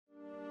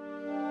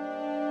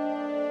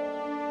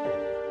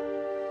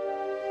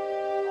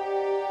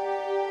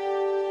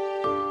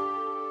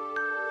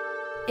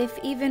If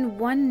even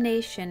one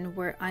nation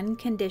were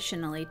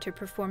unconditionally to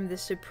perform the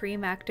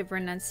supreme act of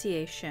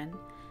renunciation,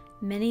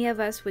 many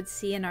of us would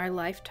see in our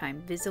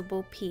lifetime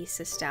visible peace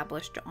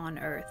established on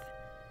earth.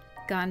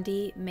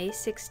 Gandhi, May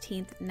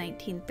 16,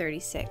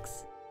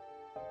 1936.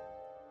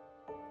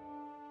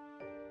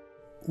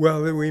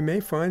 Well, we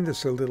may find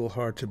this a little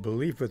hard to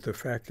believe, but the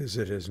fact is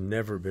it has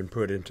never been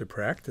put into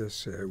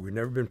practice. We've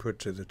never been put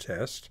to the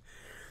test.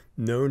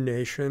 No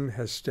nation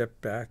has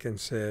stepped back and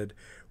said,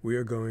 we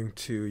are going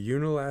to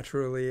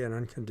unilaterally and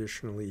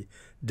unconditionally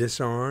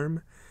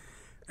disarm.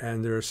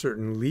 And there are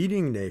certain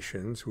leading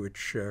nations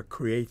which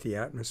create the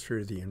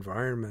atmosphere, the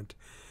environment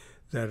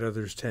that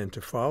others tend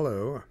to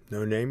follow.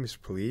 No names,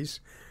 please.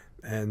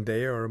 And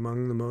they are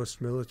among the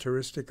most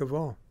militaristic of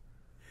all.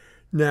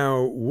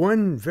 Now,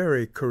 one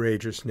very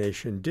courageous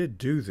nation did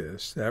do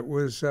this. That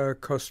was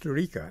Costa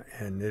Rica,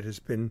 and it has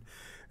been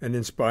an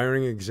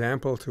inspiring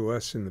example to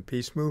us in the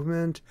peace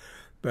movement,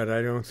 but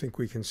I don't think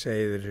we can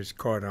say that it's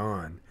caught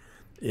on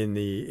in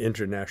the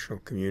international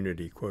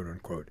community, quote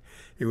unquote.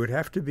 It would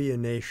have to be a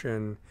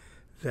nation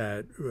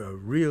that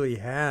really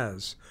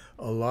has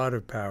a lot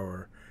of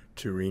power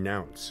to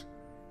renounce.